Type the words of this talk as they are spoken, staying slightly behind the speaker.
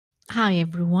Hi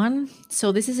everyone.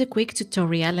 So this is a quick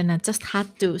tutorial and I just had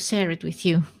to share it with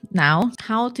you now.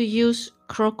 How to use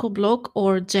Crocoblock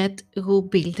or Jet Woo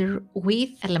Builder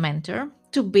with Elementor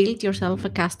to build yourself a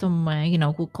custom,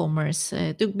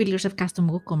 WooCommerce, to build yourself custom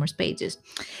WooCommerce pages.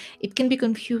 It can be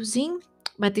confusing,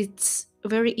 but it's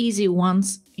very easy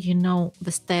once you know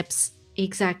the steps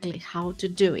exactly how to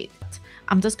do it.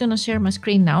 I'm just going to share my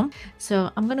screen now.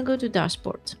 So I'm going to go to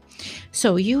dashboard.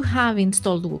 So you have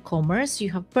installed WooCommerce, you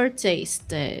have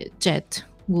purchased Jet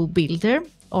Woo Builder,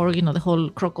 or the whole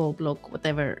Crocoblock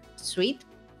whatever suite.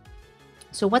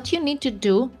 So what you need to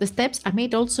do, the steps, I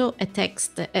made also a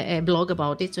text, a blog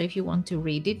about it. So if you want to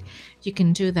read it, you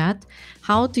can do that.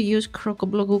 How to use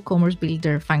Crocoblock WooCommerce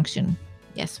Builder function.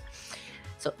 Yes.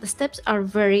 So the steps are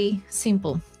very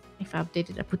simple. If I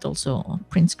update it, I put also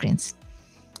print screens.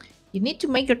 You need to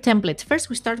make your templates. First,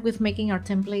 we start with making our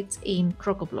templates in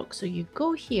Crocoblock. So you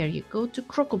go here, you go to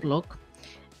Crocoblock,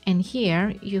 and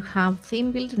here you have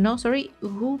theme builder. No, sorry,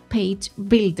 Woo page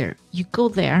builder. You go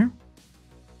there.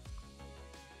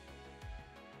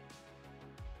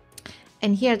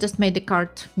 And here I just made the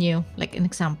cart new, like an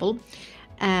example.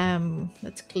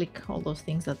 Let's click all those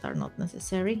things that are not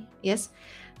necessary. Yes.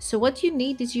 So what you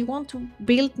need is you want to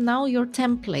build now your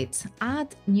templates.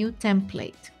 Add new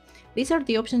template. These are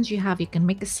the options you have. You can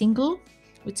make a single,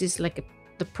 which is like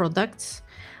the products,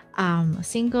 a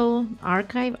single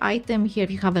archive item. Here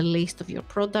you have a list of your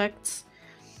products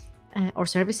or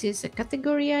services, a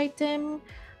category item,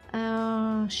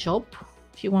 shop,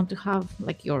 if you want to have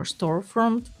like your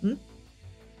storefront,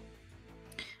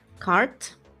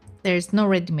 cart. There's no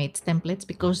ready-made templates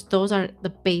because those are the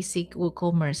basic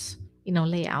WooCommerce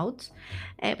layouts.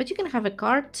 But you can have a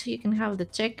cart, you can have the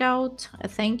checkout, a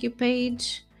thank you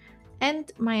page,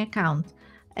 and my account.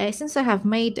 Since I have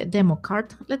made a demo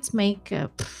cart, let's make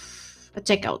a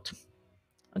checkout.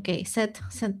 Okay, set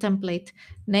template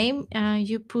name.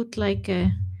 You put like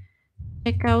a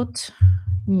checkout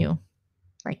new,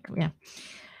 like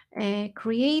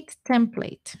create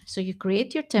template. So you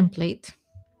create your template,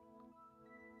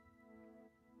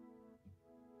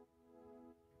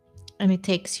 and it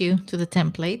takes you to the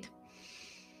template.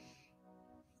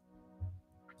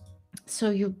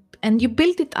 So you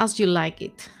build it as you like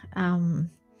it.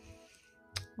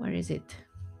 Where is it?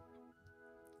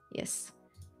 Yes.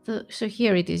 So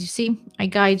here it is. You see, I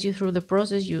guide you through the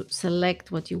process. You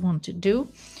select what you want to do.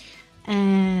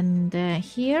 And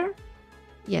here,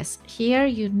 yes, here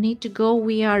you need to go.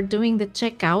 We are doing the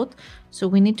checkout. So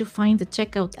we need to find the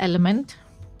checkout element.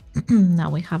 Now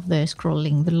we have the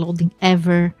scrolling, the loading,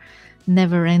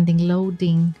 never ending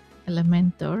loading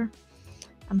Elementor.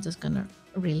 I'm just going to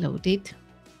reload it.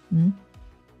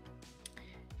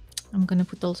 I'm going to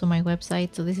put also my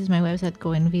website. So this is my website.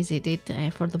 Go and visit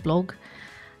it for the blog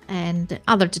and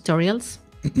other tutorials.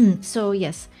 So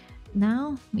yes,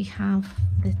 now we have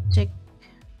the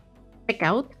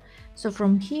checkout. So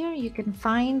from here you can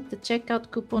find the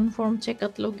checkout coupon form,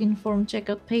 checkout login form,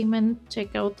 checkout payment,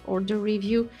 checkout order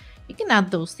review. You can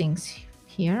add those things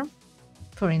here,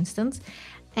 for instance.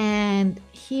 And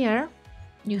here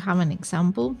you have an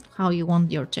example how you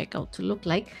want your checkout to look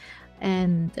like.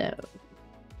 And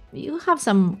you have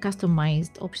some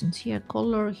customized options here.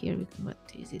 Color here, what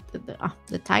is it?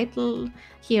 The title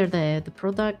here, the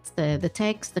products, the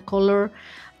text, the color,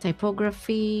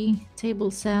 typography,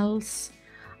 table cells.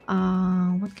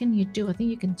 What can you do? I think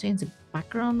you can change the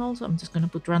background also. I'm just going to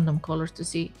put random colors to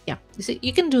see. Yeah, you see,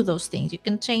 you can do those things. You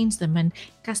can change them and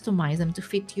customize them to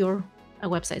fit your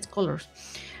website's colors.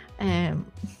 I'm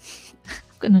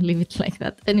going to leave it like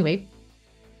that. Anyway.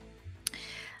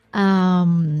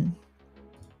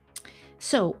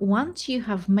 So once you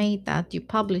have made that, you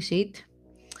publish it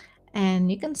and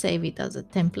you can save it as a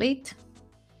template.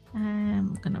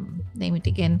 I'm gonna name it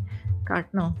again. Cart,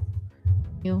 no.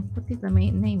 What is the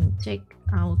main name? Check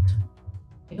out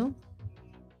you.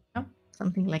 Yeah,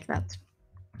 something like that.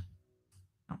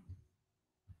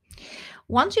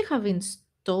 Once you have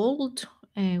installed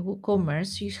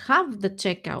WooCommerce, you have the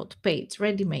checkout page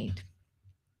ready-made.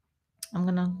 I'm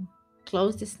gonna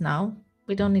close this now.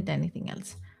 We don't need anything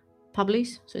else.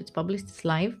 Publish, so it's published, it's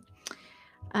live.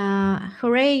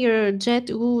 Hooray, your Jet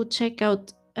Woo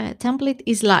checkout template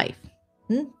is live.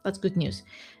 That's good news.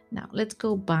 Now let's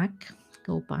go back,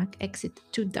 exit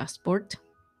to dashboard.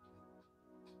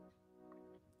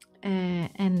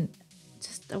 And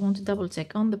just I want to double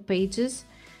check on the pages.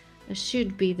 There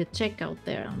should be the checkout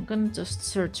there. I'm gonna just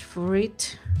search for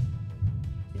it.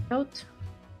 Checkout.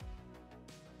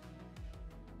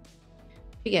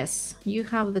 Yes, you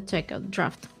have the checkout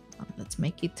draft. Let's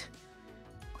make it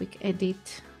quick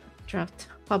edit, draft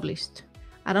published.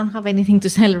 I don't have anything to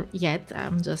sell yet.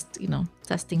 I'm just,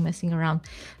 testing, messing around.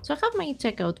 So I have my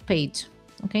checkout page.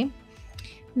 Okay.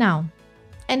 Now,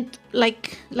 and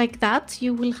like that,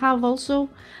 you will have also,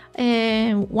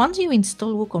 once you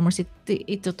install WooCommerce,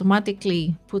 it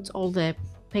automatically puts all the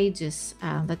pages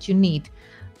that you need.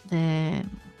 The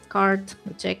cart,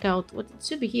 the checkout, what it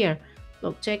should be here.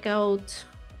 Log checkout,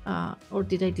 or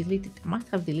did I delete it? I must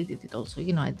have deleted it also.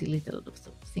 I delete a lot of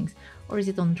things. Or is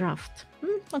it on draft?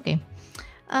 Okay.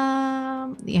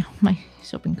 Yeah, my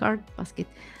shopping cart basket.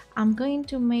 I'm going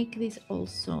to make this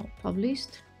also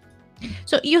published.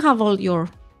 So you have all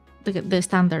the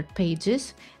standard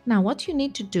pages. Now what you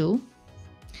need to do,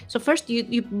 so first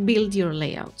you build your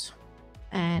layouts,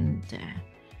 and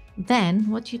then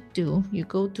what you do, you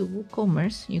go to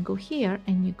WooCommerce, you go here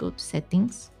and you go to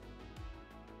settings,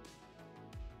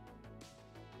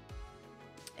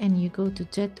 and you go to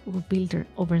Jet Builder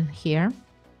over here.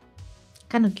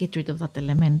 Cannot get rid of that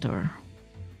Elementor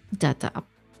data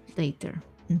updater.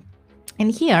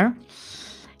 And here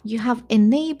you have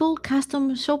enable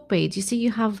custom shop page. You see,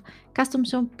 you have custom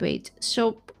shop page,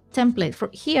 shop template. For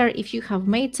here, if you have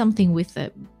made something with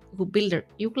a Builder,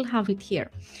 you will have it here.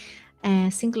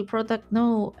 Single product,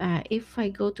 no. If I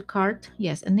go to cart,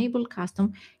 yes, enable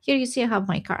custom. Here you see I have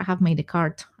my cart. I have made a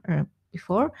cart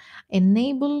before.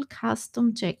 Enable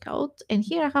custom checkout, and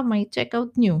here I have my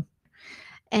checkout new.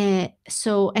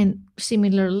 And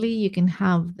similarly, you can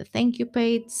have the thank you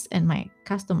page and my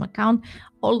custom account,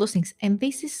 all those things. And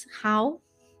this is how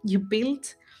you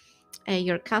build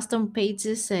your custom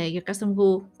pages, your custom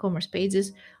WooCommerce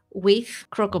pages with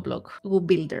Crocoblock Woo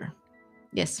Builder.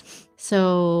 Yes.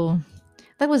 So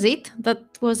that was it. That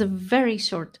was a very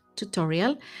short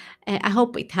tutorial. I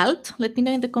hope it helped. Let me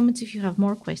know in the comments if you have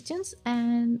more questions,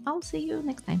 and I'll see you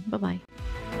next time. Bye bye.